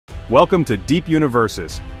Welcome to Deep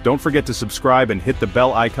Universes. Don't forget to subscribe and hit the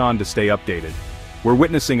bell icon to stay updated. We're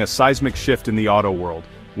witnessing a seismic shift in the auto world,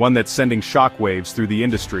 one that's sending shockwaves through the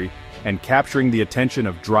industry and capturing the attention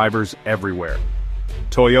of drivers everywhere.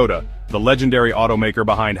 Toyota, the legendary automaker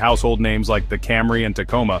behind household names like the Camry and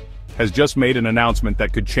Tacoma, has just made an announcement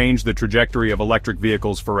that could change the trajectory of electric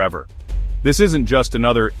vehicles forever. This isn't just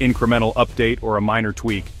another incremental update or a minor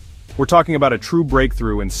tweak. We're talking about a true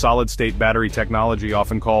breakthrough in solid-state battery technology,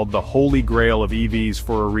 often called the holy grail of EVs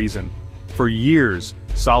for a reason. For years,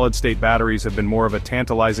 solid-state batteries have been more of a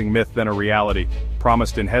tantalizing myth than a reality,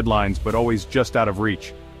 promised in headlines but always just out of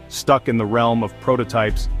reach, stuck in the realm of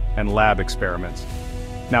prototypes and lab experiments.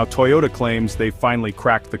 Now Toyota claims they've finally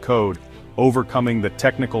cracked the code, overcoming the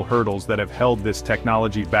technical hurdles that have held this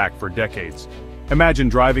technology back for decades. Imagine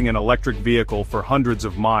driving an electric vehicle for hundreds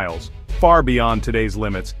of miles, far beyond today's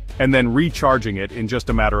limits, and then recharging it in just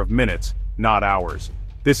a matter of minutes, not hours.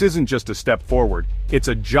 This isn't just a step forward, it's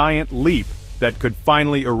a giant leap that could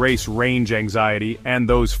finally erase range anxiety and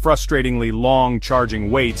those frustratingly long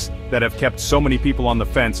charging waits that have kept so many people on the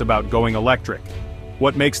fence about going electric.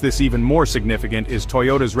 What makes this even more significant is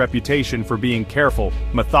Toyota's reputation for being careful,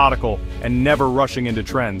 methodical, and never rushing into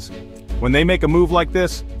trends. When they make a move like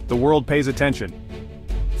this, the world pays attention.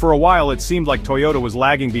 For a while it seemed like Toyota was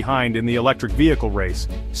lagging behind in the electric vehicle race,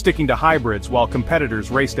 sticking to hybrids while competitors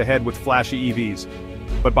raced ahead with flashy EVs.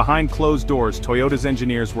 But behind closed doors, Toyota's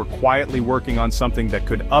engineers were quietly working on something that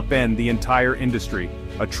could upend the entire industry,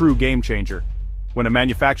 a true game changer. When a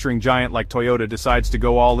manufacturing giant like Toyota decides to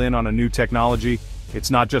go all in on a new technology, it's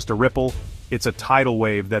not just a ripple, it's a tidal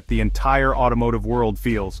wave that the entire automotive world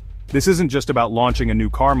feels. This isn't just about launching a new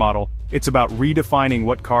car model, it's about redefining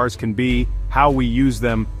what cars can be, how we use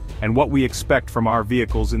them, and what we expect from our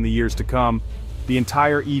vehicles in the years to come. The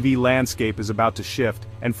entire EV landscape is about to shift,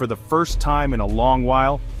 and for the first time in a long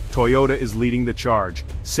while, Toyota is leading the charge,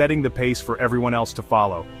 setting the pace for everyone else to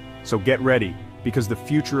follow. So get ready, because the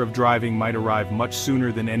future of driving might arrive much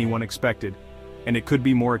sooner than anyone expected, and it could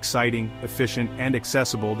be more exciting, efficient, and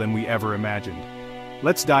accessible than we ever imagined.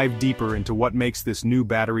 Let's dive deeper into what makes this new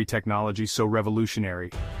battery technology so revolutionary,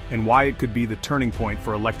 and why it could be the turning point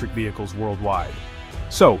for electric vehicles worldwide.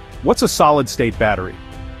 So, what's a solid-state battery?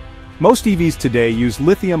 Most EVs today use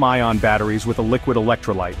lithium-ion batteries with a liquid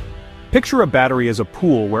electrolyte. Picture a battery as a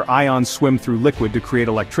pool where ions swim through liquid to create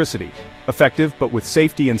electricity, effective but with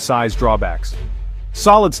safety and size drawbacks.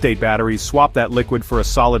 Solid-state batteries swap that liquid for a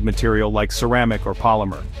solid material like ceramic or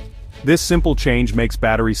polymer. This simple change makes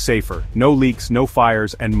batteries safer, no leaks, no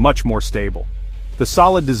fires, and much more stable. The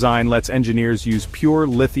solid design lets engineers use pure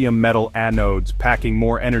lithium metal anodes, packing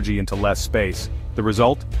more energy into less space. The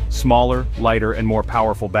result? Smaller, lighter, and more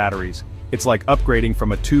powerful batteries. It's like upgrading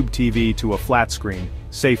from a tube TV to a flat screen,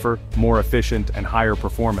 safer, more efficient, and higher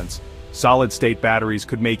performance. Solid-state batteries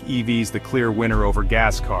could make EVs the clear winner over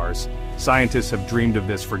gas cars. Scientists have dreamed of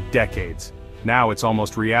this for decades. Now it's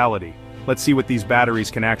almost reality. Let's see what these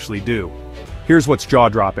batteries can actually do. Here's what's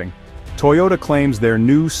jaw-dropping. Toyota claims their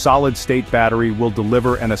new solid-state battery will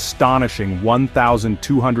deliver an astonishing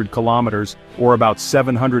 1,200 kilometers, or about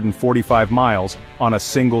 745 miles, on a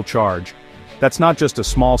single charge. That's not just a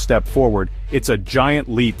small step forward, it's a giant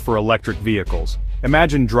leap for electric vehicles.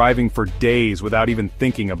 Imagine driving for days without even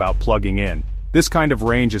thinking about plugging in. This kind of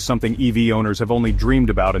range is something EV owners have only dreamed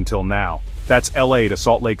about until now. That's LA to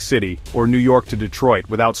Salt Lake City, or New York to Detroit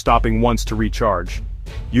without stopping once to recharge.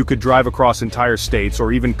 You could drive across entire states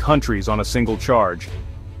or even countries on a single charge.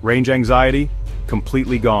 Range anxiety?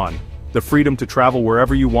 Completely gone. The freedom to travel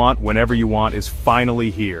wherever you want, whenever you want is finally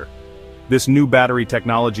here. This new battery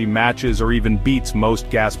technology matches or even beats most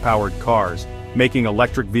gas-powered cars, making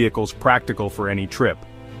electric vehicles practical for any trip,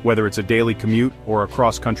 whether it's a daily commute or a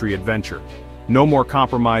cross-country adventure. No more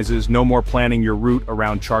compromises, no more planning your route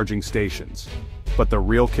around charging stations. But the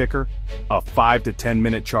real kicker? A 5 to 10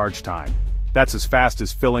 minute charge time. That's as fast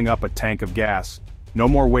as filling up a tank of gas. No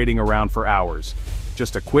more waiting around for hours.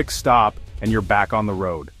 Just a quick stop and you're back on the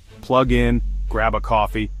road. Plug in, grab a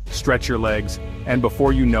coffee, stretch your legs, and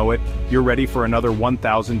before you know it, you're ready for another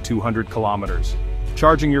 1,200 kilometers.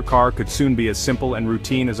 Charging your car could soon be as simple and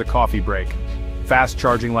routine as a coffee break. Fast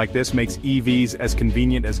charging like this makes EVs as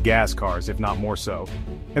convenient as gas cars, if not more so.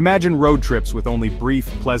 Imagine road trips with only brief,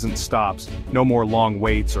 pleasant stops, no more long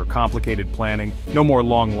waits or complicated planning, no more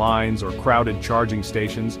long lines or crowded charging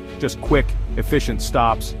stations, just quick, efficient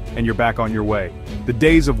stops, and you're back on your way. The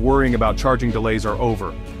days of worrying about charging delays are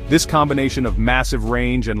over. This combination of massive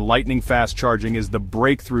range and lightning-fast charging is the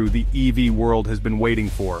breakthrough the EV world has been waiting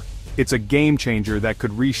for. It's a game changer that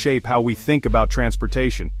could reshape how we think about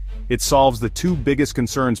transportation. It solves the two biggest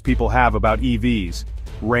concerns people have about EVs: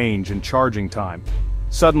 range and charging time.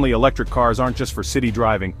 Suddenly, electric cars aren't just for city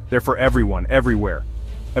driving, they're for everyone, everywhere.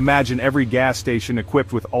 Imagine every gas station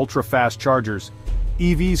equipped with ultra-fast chargers.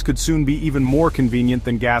 EVs could soon be even more convenient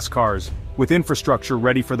than gas cars, with infrastructure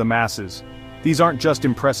ready for the masses. These aren't just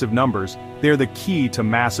impressive numbers, they're the key to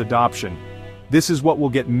mass adoption. This is what will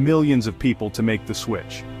get millions of people to make the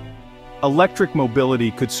switch. Electric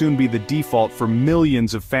mobility could soon be the default for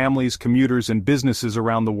millions of families, commuters, and businesses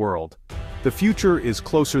around the world. The future is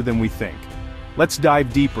closer than we think. Let's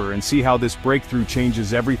dive deeper and see how this breakthrough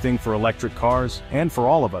changes everything for electric cars, and for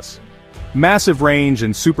all of us. Massive range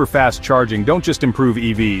and super-fast charging don't just improve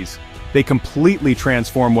EVs, they completely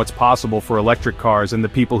transform what's possible for electric cars and the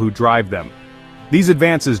people who drive them. These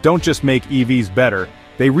advances don't just make EVs better,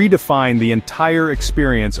 they redefine the entire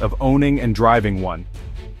experience of owning and driving one.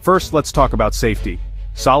 First, let's talk about safety.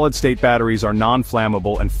 Solid-state batteries are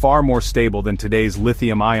non-flammable and far more stable than today's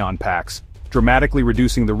lithium-ion packs, dramatically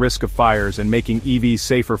reducing the risk of fires and making EVs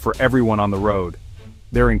safer for everyone on the road.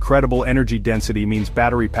 Their incredible energy density means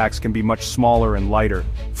battery packs can be much smaller and lighter,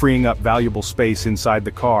 freeing up valuable space inside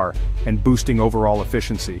the car and boosting overall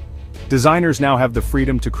efficiency. Designers now have the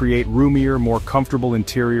freedom to create roomier, more comfortable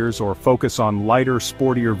interiors or focus on lighter,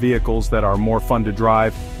 sportier vehicles that are more fun to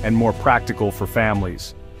drive and more practical for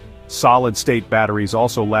families. Solid-state batteries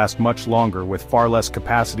also last much longer with far less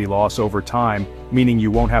capacity loss over time, meaning you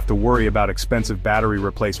won't have to worry about expensive battery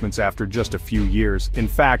replacements after just a few years. In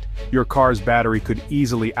fact, your car's battery could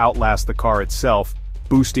easily outlast the car itself,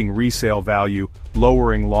 boosting resale value,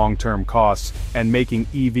 lowering long-term costs, and making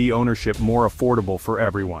EV ownership more affordable for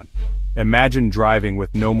everyone. Imagine driving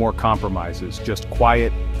with no more compromises, just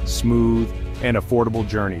quiet, smooth, and affordable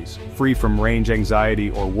journeys, free from range anxiety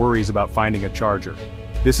or worries about finding a charger.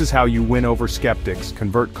 This is how you win over skeptics,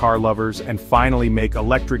 convert car lovers, and finally make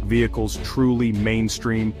electric vehicles truly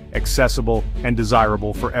mainstream, accessible, and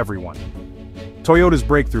desirable for everyone. Toyota's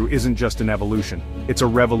breakthrough isn't just an evolution, it's a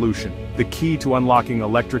revolution, the key to unlocking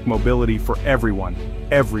electric mobility for everyone,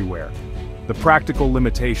 everywhere. The practical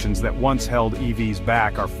limitations that once held EVs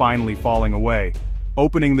back are finally falling away,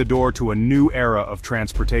 opening the door to a new era of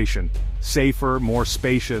transportation. Safer, more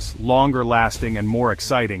spacious, longer lasting, and more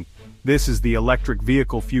exciting. This is the electric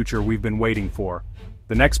vehicle future we've been waiting for.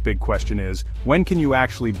 The next big question is, when can you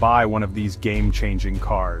actually buy one of these game-changing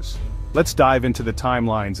cars? Let's dive into the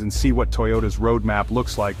timelines and see what Toyota's roadmap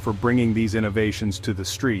looks like for bringing these innovations to the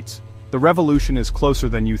streets. The revolution is closer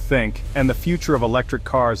than you think, and the future of electric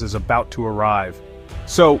cars is about to arrive.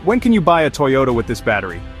 So, when can you buy a Toyota with this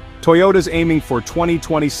battery? Toyota's aiming for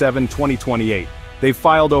 2027-2028. They've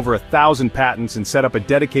filed over 1,000 patents and set up a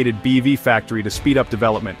dedicated BEV factory to speed up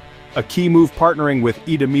development. A key move partnering with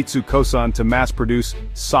Idemitsu Kosan to mass-produce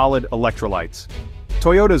solid electrolytes.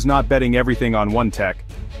 Toyota's not betting everything on one tech,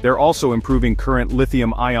 they're also improving current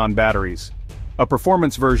lithium-ion batteries. A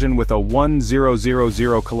performance version with a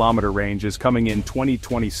 1,000 kilometer range is coming in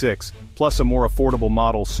 2026, plus a more affordable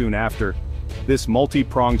model soon after. This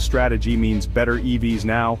multi-pronged strategy means better EVs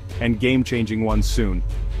now, and game-changing ones soon.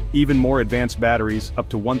 Even more advanced batteries, up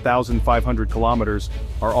to 1,500 kilometers,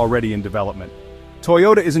 are already in development.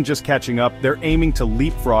 Toyota isn't just catching up, they're aiming to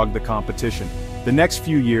leapfrog the competition. The next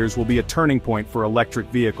few years will be a turning point for electric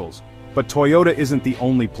vehicles. But Toyota isn't the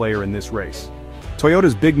only player in this race.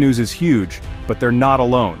 Toyota's big news is huge, but they're not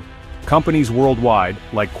alone. Companies worldwide,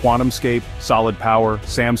 like QuantumScape, Solid Power,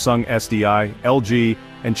 Samsung SDI, LG,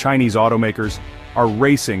 and Chinese automakers, are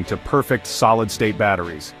racing to perfect solid-state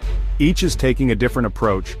batteries. Each is taking a different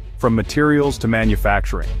approach, from materials to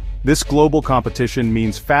manufacturing. This global competition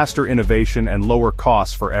means faster innovation and lower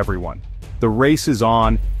costs for everyone. The race is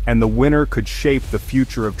on, and the winner could shape the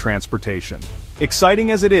future of transportation.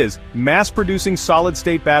 Exciting as it is, mass-producing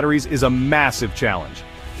solid-state batteries is a massive challenge.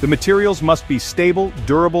 The materials must be stable,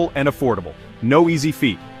 durable, and affordable. No easy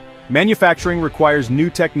feat. Manufacturing requires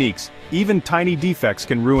new techniques, even tiny defects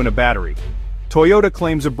can ruin a battery. Toyota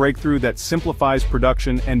claims a breakthrough that simplifies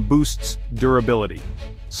production and boosts durability.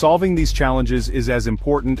 Solving these challenges is as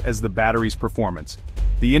important as the battery's performance.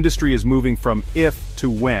 The industry is moving from if to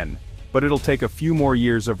when, but it'll take a few more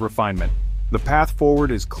years of refinement. The path forward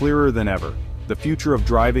is clearer than ever. The future of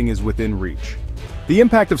driving is within reach. The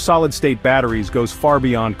impact of solid-state batteries goes far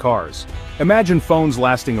beyond cars. Imagine phones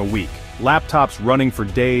lasting a week, laptops running for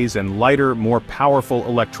days, and lighter, more powerful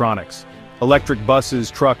electronics. Electric buses,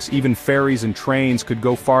 trucks, even ferries and trains could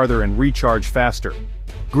go farther and recharge faster.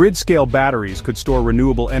 Grid-scale batteries could store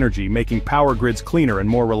renewable energy, making power grids cleaner and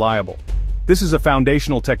more reliable. This is a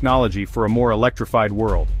foundational technology for a more electrified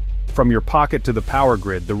world. From your pocket to the power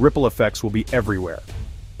grid, the ripple effects will be everywhere.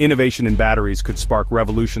 Innovation in batteries could spark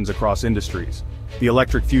revolutions across industries. The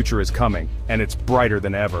electric future is coming, and it's brighter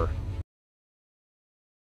than ever.